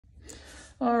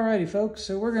Alrighty folks,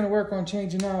 so we're going to work on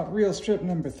changing out reel strip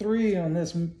number 3 on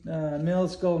this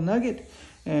Mills Gold Nugget.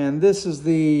 And this is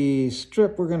the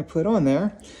strip we're going to put on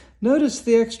there. Notice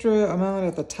the extra amount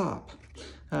at the top.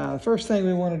 The first thing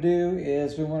we want to do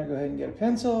is we want to go ahead and get a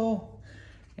pencil.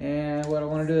 And what I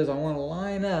want to do is I want to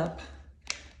line up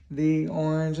the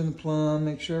orange and the plum,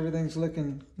 make sure everything's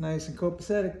looking nice and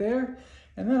copacetic there.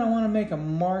 And then I want to make a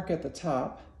mark at the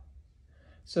top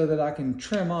so that I can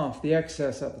trim off the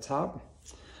excess at the top.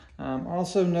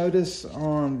 Also notice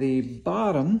on the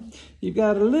bottom, you've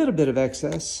got a little bit of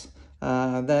excess.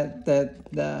 That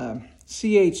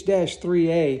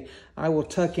CH-3A, I will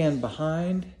tuck in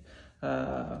behind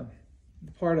the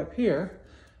part up here.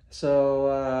 So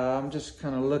I'm just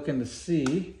kind of looking to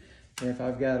see if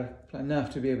I've got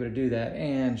enough to be able to do that.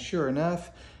 And sure enough,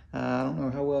 I don't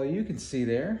know how well you can see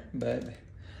there, but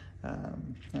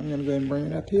I'm gonna go ahead and bring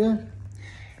it up here.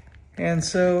 And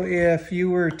so if you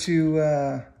were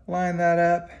to line that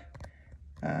up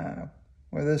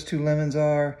where those two lemons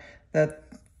are, that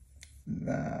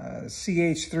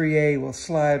CH-3A will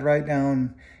slide right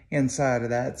down inside of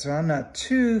that. So I'm not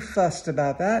too fussed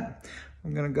about that.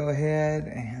 I'm gonna go ahead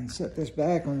and set this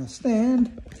back on the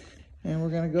stand, and we're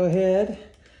gonna go ahead.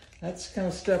 That's kind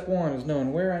of step one, is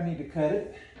knowing where I need to cut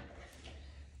it.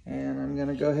 And I'm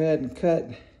gonna go ahead and cut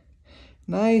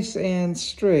nice and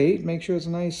straight. Make sure it's a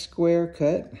nice square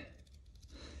cut.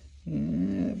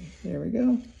 And there we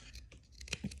go.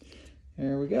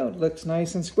 There we go. It looks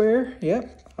nice and square.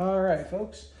 Yep. All right,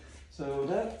 folks. So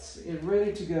that's it,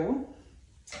 ready to go.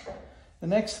 The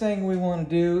next thing we want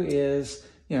to do is,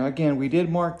 again, we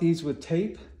did mark these with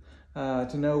tape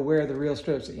to know where the reel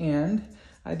strips end.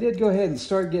 I did go ahead and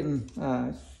start getting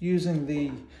using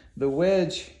the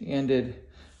wedge-ended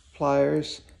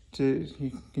pliers to.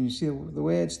 Can you see the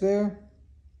wedge there?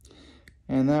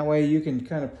 And that way you can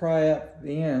kind of pry up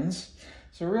the ends.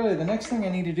 So really the next thing I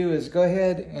need to do is go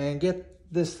ahead and get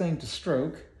this thing to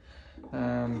stroke.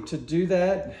 To do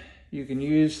that, you can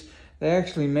use, they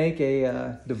actually make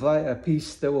a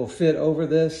piece that will fit over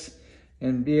this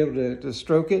and be able to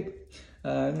stroke it.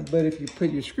 But if you put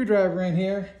your screwdriver in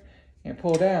here and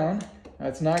pull down,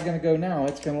 it's not gonna go now,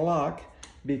 it's gonna lock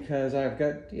because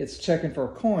it's checking for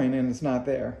a coin and it's not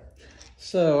there.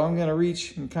 So I'm gonna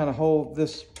reach and kind of hold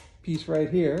this piece right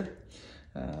here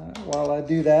while I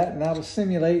do that, and that'll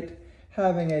simulate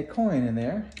having a coin in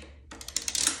there.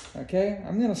 Okay,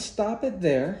 I'm gonna stop it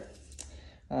there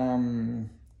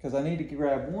because I need to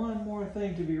grab one more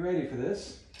thing to be ready for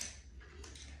this.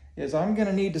 I'm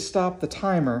gonna need to stop the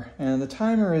timer, and the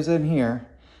timer is in here.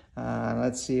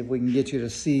 Let's see if we can get you to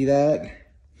see that.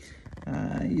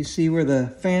 You see where the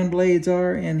fan blades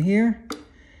are in here?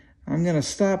 I'm gonna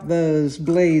stop those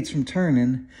blades from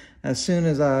turning as soon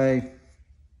as I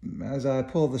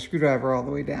pull the screwdriver all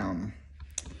the way down.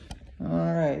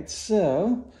 All right, so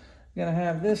I'm gonna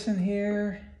have this in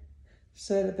here,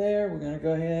 set it there. We're gonna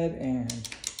go ahead and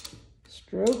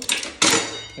stroke.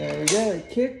 There we go, it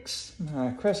kicks.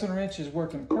 Crescent wrench is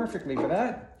working perfectly for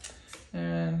that.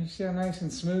 And you see how nice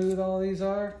and smooth all these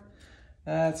are?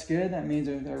 That's good, that means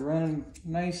they're running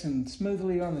nice and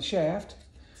smoothly on the shaft.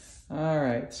 All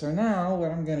right, so now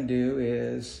what I'm gonna do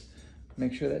is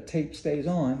make sure that tape stays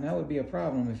on. That would be a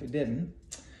problem if it didn't.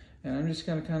 And I'm just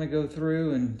gonna kind of go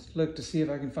through and look to see if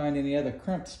I can find any other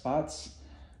crimped spots.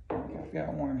 I've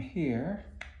got one here.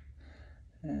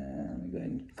 And let me go ahead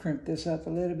and crimp this up a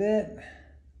little bit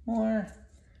more.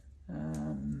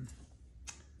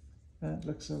 That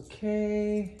looks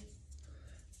okay.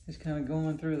 Just kind of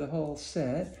going through the whole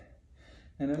set.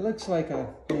 And it looks like I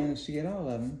managed to get all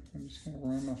of them. I'm just gonna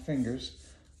run my fingers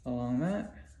along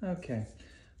that. Okay.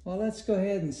 Well, let's go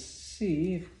ahead and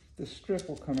see if the strip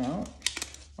will come out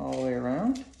all the way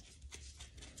around.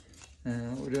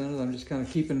 And what we're doing is I'm just kind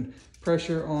of keeping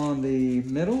pressure on the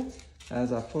middle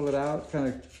as I pull it out, kind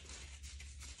of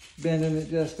bending it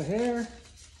just a hair.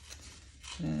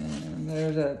 And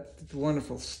there's that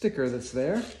wonderful sticker that's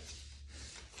there.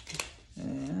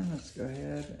 And let's go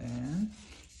ahead and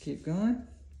keep going.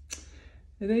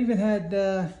 It even had,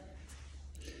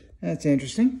 that's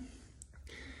interesting.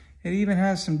 It even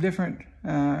has some different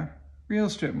reel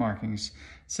strip markings.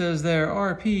 It says there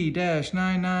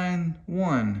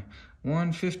RP-991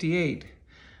 158.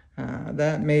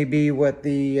 That may be what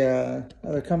the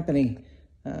other company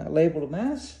labeled them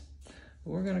as.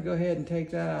 We're gonna go ahead and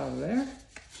take that out of there.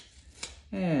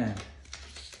 And,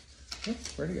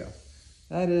 oops, where'd it go?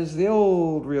 That is the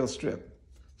old reel strip.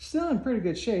 Still in pretty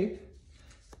good shape.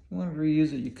 If you wanted to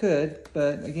reuse it, you could,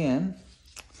 but again,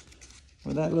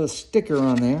 with that little sticker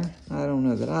on there, I don't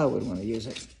know that I would want to use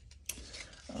it.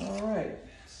 All right,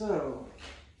 so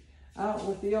out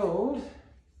with the old.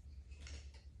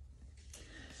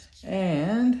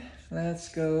 And let's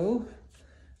go.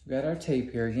 We've got our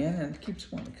tape here again, and it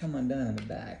keeps wanting to come undone in the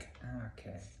back.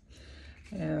 Okay.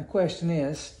 And the question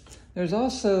is, there's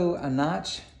also a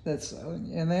notch that's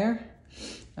in there.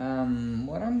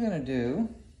 What I'm gonna do,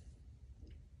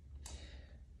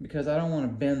 because I don't want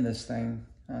to bend this thing,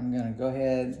 I'm gonna go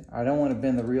ahead, I don't want to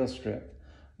bend the reel strip.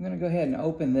 I'm gonna go ahead and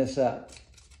open this up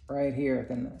right here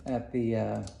at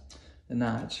the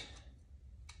notch.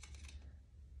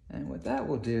 And what that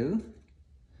will do,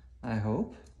 I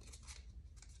hope,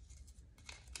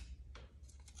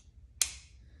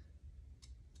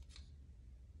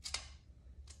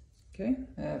 okay,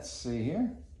 let's see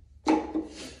here.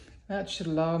 That should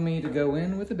allow me to go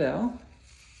in with the bell.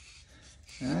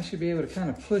 And I should be able to kind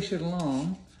of push it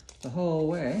along the whole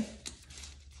way.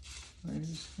 I'm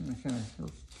just gonna kind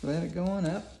of let it go on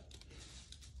up.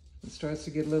 If it starts to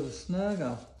get a little snug,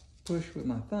 I'll push with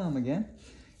my thumb again.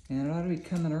 And it ought to be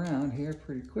coming around here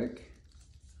pretty quick.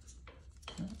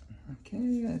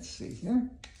 Okay, let's see here.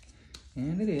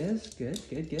 And it is, good,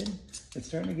 good, good. It's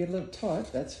starting to get a little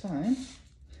taut, that's fine.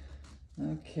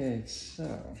 Okay,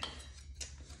 so.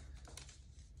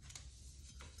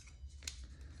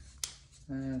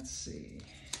 Let's see.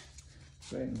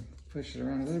 Go ahead and push it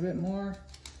around a little bit more.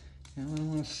 And what I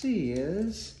want to see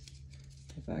is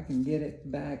if I can get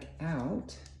it back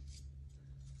out.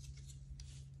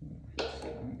 So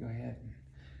let me go ahead and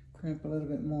crimp a little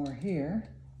bit more here.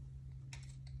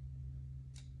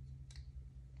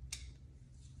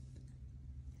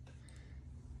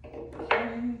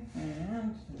 Okay,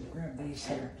 and grab these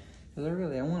here.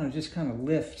 Because I want to just kind of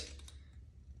lift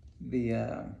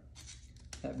the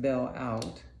that bell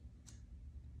out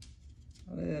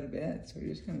a little bit. So you're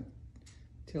just gonna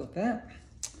tilt that.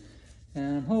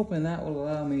 And I'm hoping that will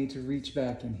allow me to reach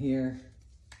back in here.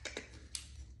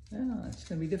 Well, it's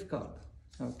gonna be difficult.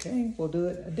 Okay, we'll do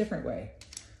it a different way.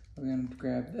 We're gonna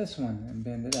grab this one and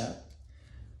bend it up.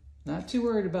 Not too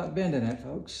worried about bending it,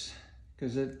 folks,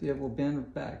 because it will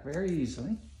bend back very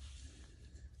easily.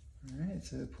 All right,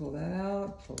 so pull that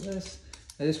out, pull this.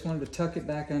 I just wanted to tuck it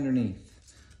back underneath.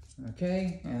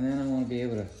 Okay, and then I want to be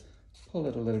able to pull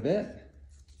it a little bit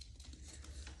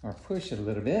or push it a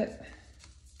little bit.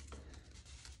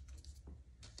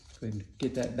 Go ahead and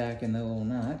get that back in the little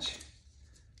notch.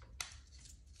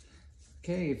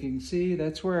 Okay, if you can see,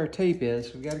 that's where our tape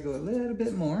is. We've got to go a little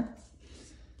bit more.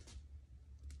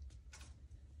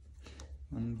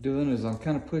 What I'm doing is I'm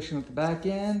kind of pushing at the back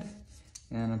end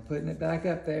and I'm putting it back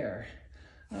up there.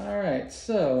 All right,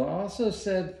 so I also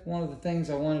said one of the things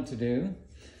I wanted to do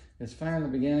is find the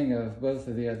beginning of both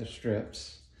of the other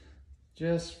strips,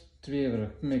 just to be able to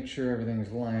make sure everything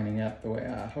is lining up the way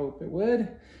I hope it would.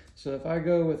 So if I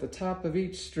go with the top of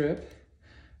each strip,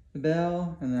 the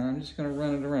bell, and then I'm just gonna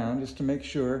run it around just to make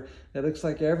sure it looks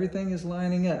like everything is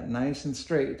lining up nice and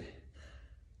straight.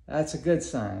 That's a good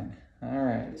sign. All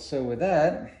right, so with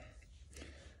that,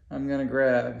 I'm gonna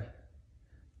grab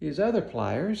these other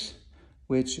pliers,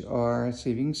 which are, let's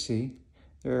see if you can see,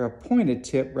 they're a pointed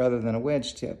tip rather than a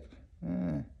wedge tip.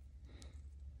 How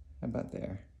about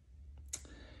there?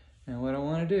 And what I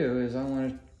want to do is I want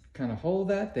to kind of hold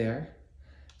that there,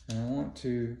 and I want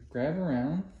to grab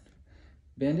around,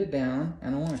 bend it down,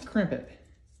 and I want to crimp it.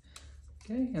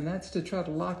 Okay, and that's to try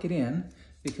to lock it in,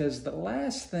 because the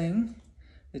last thing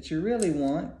that you really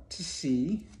want to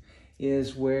see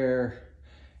is where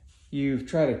you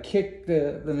try to kick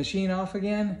the machine off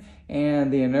again,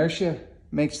 and the inertia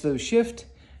makes those shift,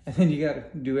 and then you got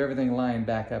to do everything lined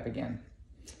back up again.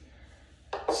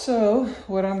 So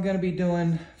what I'm going to be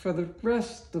doing for the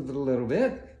rest of the little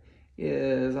bit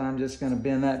is I'm just going to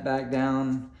bend that back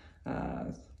down,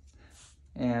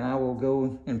 and I will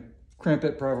go and crimp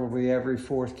it probably every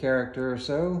fourth character or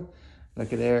so.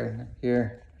 Look at there,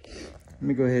 here. Let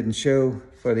me go ahead and show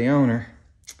for the owner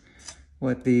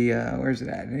what the, where's it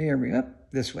at? Here we go,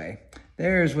 this way.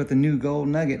 There's what the new gold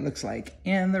nugget looks like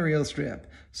in the reel strip.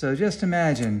 So just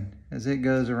imagine as it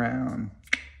goes around.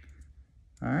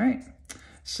 All right,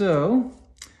 so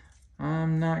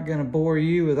I'm not gonna bore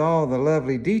you with all the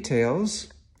lovely details.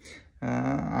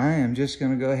 I am just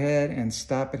gonna go ahead and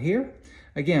stop it here.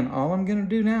 Again, all I'm gonna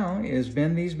do now is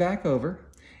bend these back over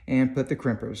and put the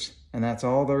crimpers. And that's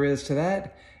all there is to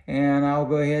that. And I'll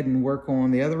go ahead and work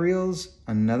on the other reels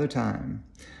another time.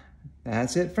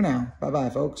 That's it for now. Bye-bye,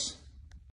 folks.